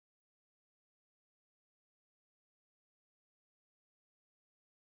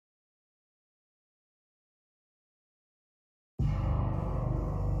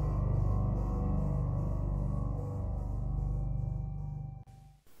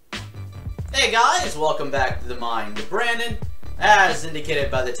Hey guys, welcome back to The Mind of Brandon. As indicated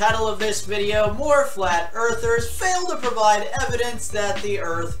by the title of this video, more flat earthers fail to provide evidence that the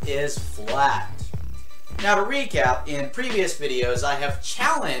earth is flat. Now to recap, in previous videos I have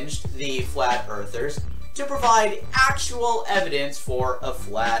challenged the flat earthers to provide actual evidence for a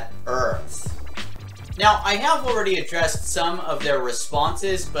flat earth. Now I have already addressed some of their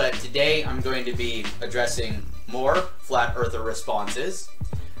responses, but today I'm going to be addressing more flat earther responses.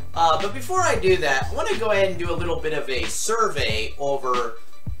 But before I do that, I want to go ahead and do a little bit of a survey over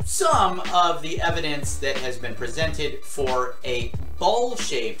some of the evidence that has been presented for a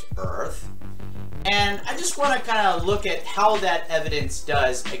ball-shaped Earth. And I just want to kind of look at how that evidence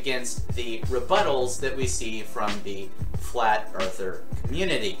does against the rebuttals that we see from the flat earther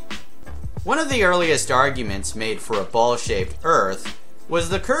community. One of the earliest arguments made for a ball-shaped Earth was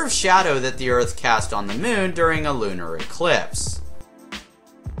the curved shadow that the Earth cast on the Moon during a lunar eclipse.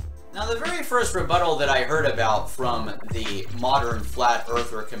 Now, the very first rebuttal that I heard about from the modern flat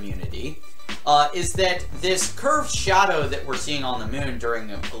earther community is that this curved shadow that we're seeing on the Moon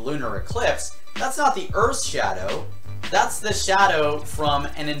during a lunar eclipse, that's not the Earth's shadow, that's the shadow from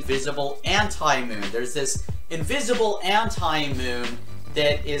an invisible anti-moon. There's this invisible anti-moon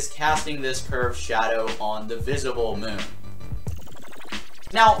that is casting this curved shadow on the visible Moon.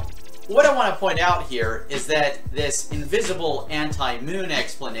 Now, what I want to point out here is that this invisible anti-moon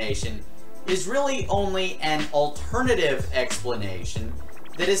explanation is really only an alternative explanation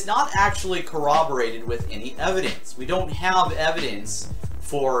that is not actually corroborated with any evidence. We don't have evidence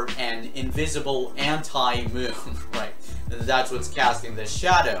for an invisible anti-moon, right? That's what's casting this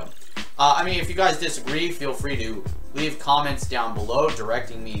shadow. I mean, if you guys disagree, feel free to leave comments down below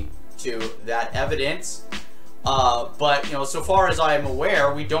directing me to that evidence. But, you know, so far as I am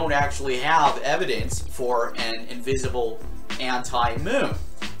aware, we don't actually have evidence for an invisible anti-moon.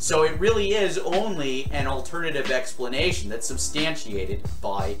 So it really is only an alternative explanation that's substantiated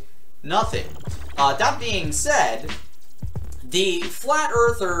by nothing. That being said, the flat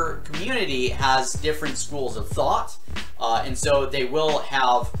earther community has different schools of thought, and so they will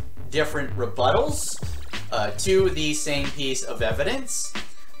have different rebuttals to the same piece of evidence.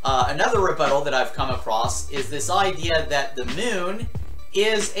 Another rebuttal that I've come across is this idea that the Moon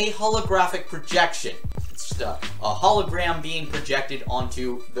is a holographic projection. It's just a hologram being projected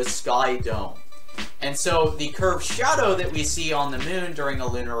onto the sky dome. And so the curved shadow that we see on the Moon during a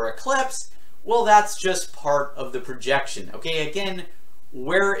lunar eclipse, well, that's just part of the projection. Okay, again,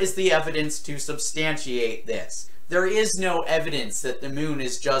 where is the evidence to substantiate this? There is no evidence that the Moon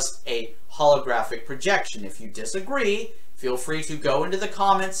is just a holographic projection. If you disagree, feel free to go into the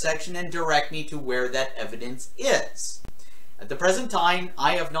comments section and direct me to where that evidence is. At the present time,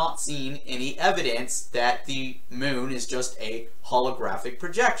 I have not seen any evidence that the Moon is just a holographic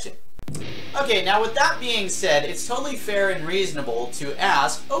projection. Okay, now with that being said, it's totally fair and reasonable to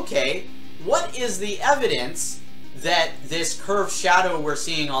ask, okay, what is the evidence that this curved shadow we're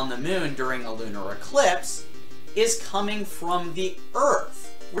seeing on the Moon during a lunar eclipse is coming from the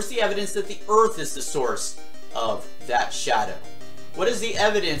Earth? Where's the evidence that the Earth is the source of that shadow? What is the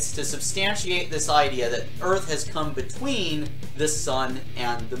evidence to substantiate this idea that Earth has come between the Sun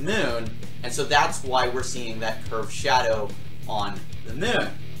and the Moon, and so that's why we're seeing that curved shadow on the Moon?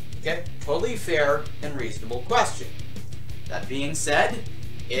 Okay, totally fair and reasonable question. That being said,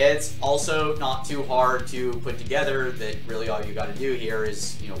 it's also not too hard to put together that really all you got to do here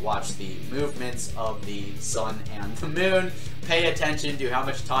is, you know, watch the movements of the Sun and the Moon. Pay attention to how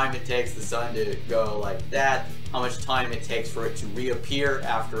much time it takes the Sun to go like that, how much time it takes for it to reappear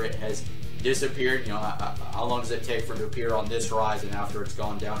after it has disappeared. You know, how long does it take for it to appear on this horizon after it's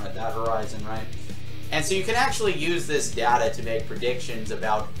gone down at that horizon, right? And so you can actually use this data to make predictions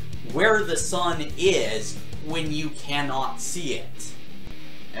about where the Sun is when you cannot see it.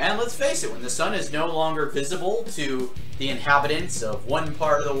 And let's face it, when the Sun is no longer visible to the inhabitants of one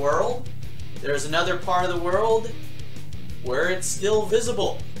part of the world, there's another part of the world where it's still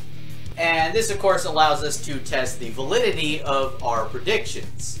visible. And this, of course, allows us to test the validity of our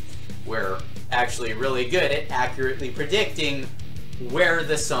predictions. We're actually really good at accurately predicting where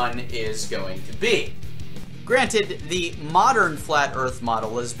the Sun is going to be. Granted, the modern flat Earth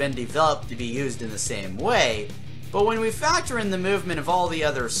model has been developed to be used in the same way, but when we factor in the movement of all the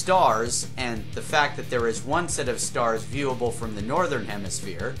other stars, and the fact that there is one set of stars viewable from the northern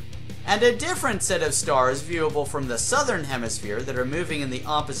hemisphere, and a different set of stars viewable from the southern hemisphere that are moving in the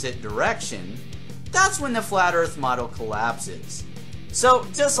opposite direction, that's when the flat Earth model collapses. So,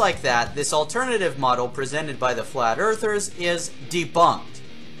 just like that, this alternative model presented by the flat earthers is debunked.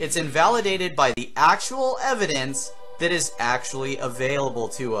 It's invalidated by the actual evidence that is actually available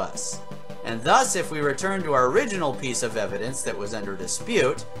to us. And thus, if we return to our original piece of evidence that was under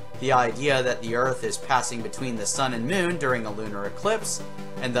dispute, the idea that the Earth is passing between the Sun and Moon during a lunar eclipse,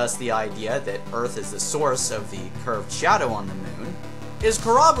 and thus the idea that Earth is the source of the curved shadow on the Moon, is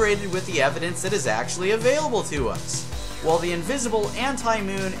corroborated with the evidence that is actually available to us, while the invisible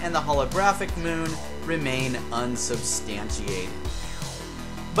anti-moon and the holographic moon remain unsubstantiated.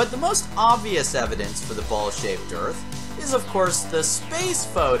 But the most obvious evidence for the ball-shaped Earth is, of course, the space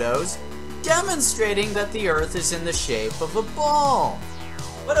photos demonstrating that the Earth is in the shape of a ball.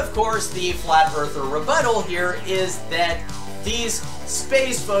 But of course, the flat earther rebuttal here is that these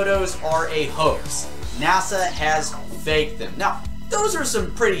space photos are a hoax. NASA has faked them. Now, those are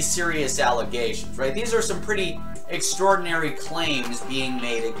some pretty serious allegations, right? These are some pretty extraordinary claims being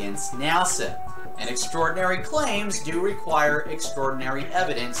made against NASA. And extraordinary claims do require extraordinary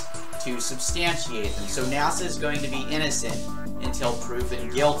evidence to substantiate them. So NASA is going to be innocent until proven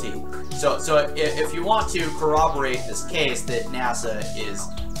guilty. So if you want to corroborate this case that NASA is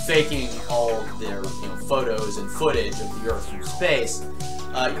faking all their photos and footage of the Earth from space,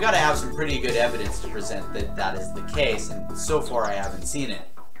 you got to have some pretty good evidence to present that that is the case, and so far I haven't seen it.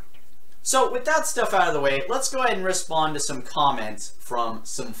 So with that stuff out of the way, let's go ahead and respond to some comments from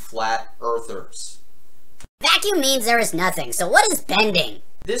some flat earthers. Vacuum means there is nothing, so what is bending?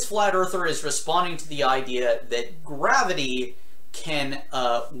 This flat earther is responding to the idea that gravity can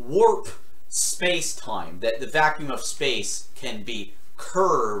warp space-time, that the vacuum of space can be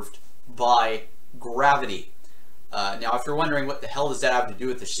curved by gravity. Now, if you're wondering what the hell does that have to do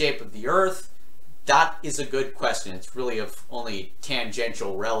with the shape of the Earth, that is a good question. It's really of only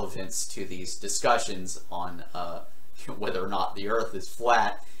tangential relevance to these discussions on whether or not the Earth is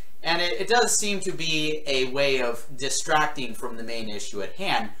flat. And it does seem to be a way of distracting from the main issue at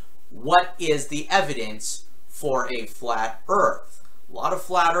hand. What is the evidence for a flat Earth? A lot of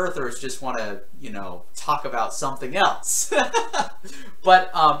flat earthers just want to, talk about something else.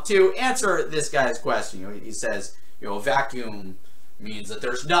 But to answer this guy's question, he says, a vacuum means that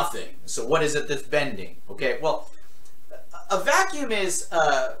there's nothing. So what is it that's bending? Okay, well, a vacuum is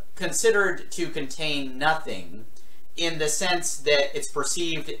considered to contain nothing in the sense that it's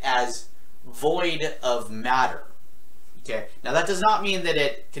perceived as void of matter. Okay, now that does not mean that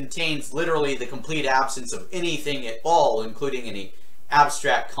it contains literally the complete absence of anything at all, including any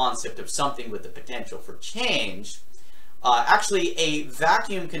abstract concept of something with the potential for change. Actually, a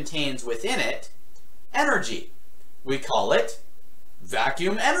vacuum contains within it energy. We call it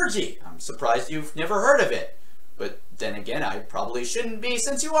vacuum energy. I'm surprised you've never heard of it. But then again, I probably shouldn't be,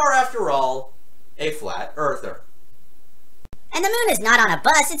 since you are, after all, a flat earther. And the moon is not on a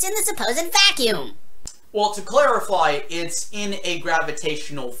bus, it's in the supposed vacuum. Well, to clarify, it's in a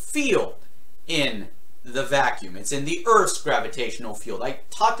gravitational field in the vacuum. It's in the Earth's gravitational field. I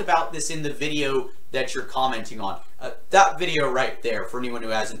talked about this in the video that you're commenting on. That video right there, for anyone who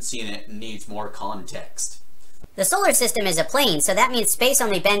hasn't seen it and needs more context. The solar system is a plane, so that means space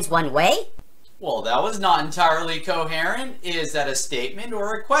only bends one way? Well, that was not entirely coherent. Is that a statement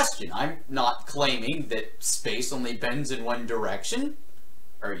or a question? I'm not claiming that space only bends in one direction.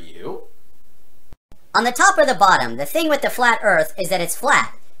 Are you? On the top or the bottom, the thing with the flat Earth is that it's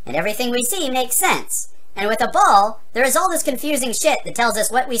flat, and everything we see makes sense. And with a ball, there is all this confusing shit that tells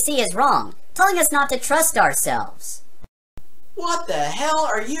us what we see is wrong, telling us not to trust ourselves. What the hell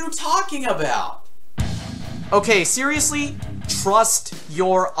are you talking about? Okay, seriously? Trust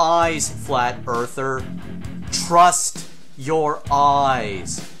your eyes, flat earther. Trust your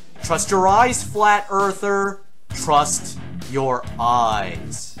eyes. Trust your eyes, flat earther. Trust your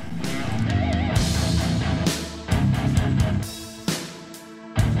eyes.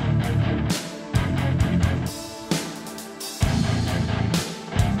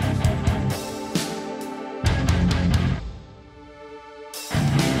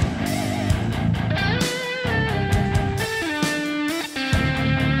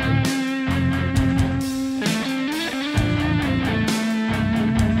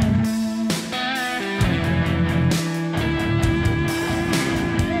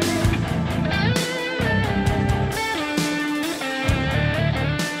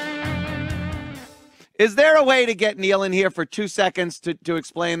 Is there a way to get Neil in here for 2 seconds to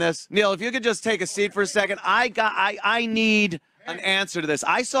explain this? Neil, if you could just take a seat for a second. I need an answer to this.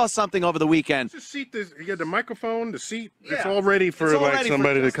 I saw something over the weekend. Just seat this. You got the microphone, the seat. Yeah. It's all ready for like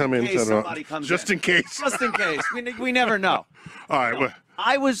somebody to come in. Just in case. Just in case. We never know. All right. Well,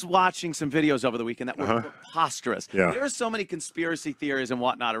 I was watching some videos over the weekend that were preposterous. Yeah. There are so many conspiracy theories and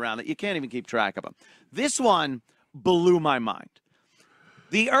whatnot around that you can't even keep track of them. This one blew my mind.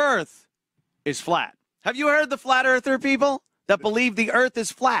 The Earth is flat. Have you heard the flat earther people that believe the Earth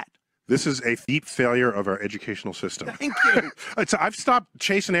is flat? This is a deep failure of our educational system. Thank you. I've stopped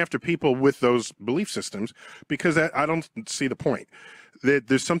chasing after people with those belief systems because I don't see the point.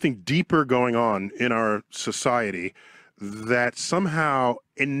 There's something deeper going on in our society that somehow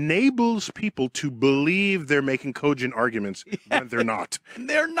enables people to believe they're making cogent arguments when they're not.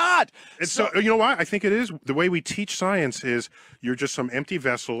 They're not. And so, you know why? I think it is. The way we teach science is you're just some empty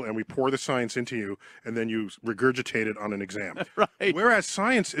vessel and we pour the science into you and then you regurgitate it on an exam. Right. Whereas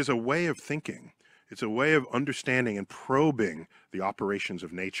science is a way of thinking. It's a way of understanding and probing the operations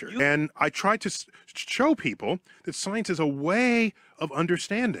of nature. And I try to show people that science is a way of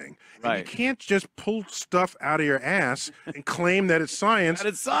understanding. Right. And you can't just pull stuff out of your ass and claim that it's science. That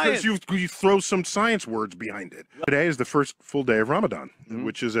it's science. Because you throw some science words behind it. Today is the first full day of Ramadan,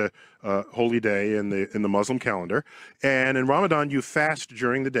 which is a holy day in the Muslim calendar. And in Ramadan, you fast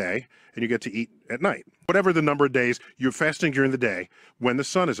during the day and you get to eat at night. Whatever the number of days, you're fasting during the day when the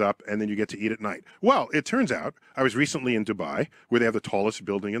sun is up, and then you get to eat at night. Well, it turns out, I was recently in Dubai, where they have the tallest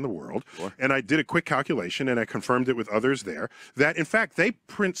building in the world, and I did a quick calculation, and I confirmed it with others there, that in fact, they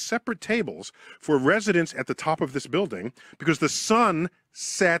print separate tables for residents at the top of this building, because the sun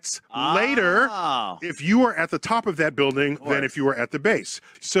sets later if you are at the top of that building than if you are at the base.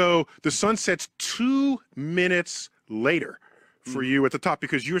 So the sun sets 2 minutes later for you at the top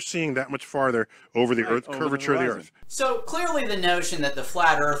because you're seeing that much farther over the earth, curvature of the earth. So clearly the notion that the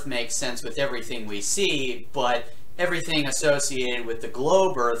flat earth makes sense with everything we see, but everything associated with the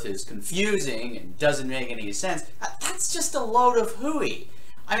globe earth is confusing and doesn't make any sense, that's just a load of hooey.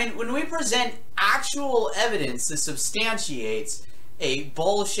 I mean, when we present actual evidence that substantiates a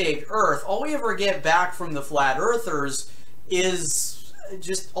bowl-shaped earth, all we ever get back from the flat earthers is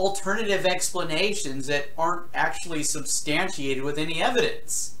just alternative explanations that aren't actually substantiated with any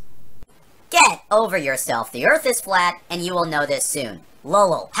evidence. Get over yourself. The earth is flat, and you will know this soon.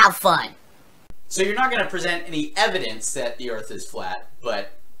 Lol, have fun. So you're not going to present any evidence that the earth is flat,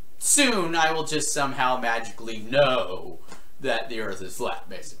 but soon I will just somehow magically know that the earth is flat,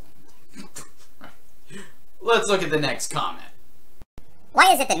 basically. Let's look at the next comment.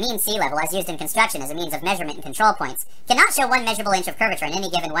 Why is it that mean sea level, as used in construction as a means of measurement and control points, cannot show 1 measurable inch of curvature in any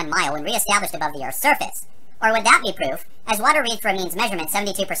given 1 mile when re-established above the Earth's surface? Or would that be proof, as water read for a means measurement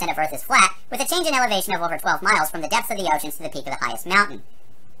 72% of Earth is flat, with a change in elevation of over 12 miles from the depths of the oceans to the peak of the highest mountain?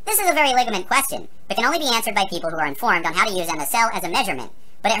 This is a very ligament question, but can only be answered by people who are informed on how to use Meixsell as a measurement,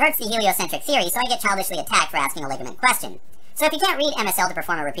 but it hurts the heliocentric theory, so I get childishly attacked for asking a ligament question. So if you can't read Meixsell to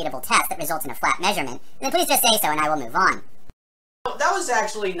perform a repeatable test that results in a flat measurement, then please just say so and I will move on. That was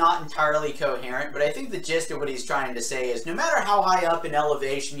actually not entirely coherent, but I think the gist of what he's trying to say is no matter how high up in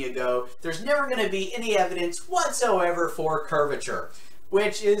elevation you go, there's never going to be any evidence whatsoever for curvature,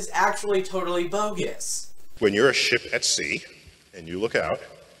 which is actually totally bogus. When you're a ship at sea and you look out,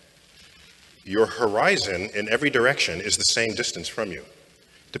 your horizon in every direction is the same distance from you.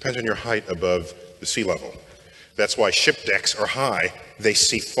 Depends on your height above the sea level. That's why ship decks are high. They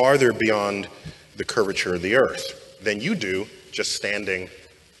see farther beyond the curvature of the earth than you do just standing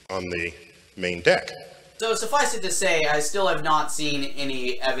on the main deck. So suffice it to say, I still have not seen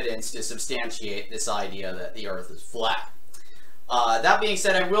any evidence to substantiate this idea that the earth is flat. That being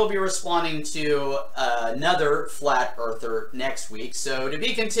said, I will be responding to another flat earther next week, so to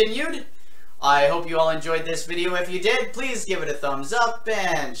be continued. I hope you all enjoyed this video. If you did, please give it a thumbs up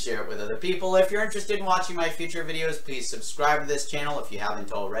and share it with other people. If you're interested in watching my future videos, please subscribe to this channel if you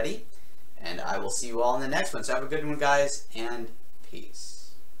haven't already. And I will see you all in the next one. So have a good one, guys, and peace.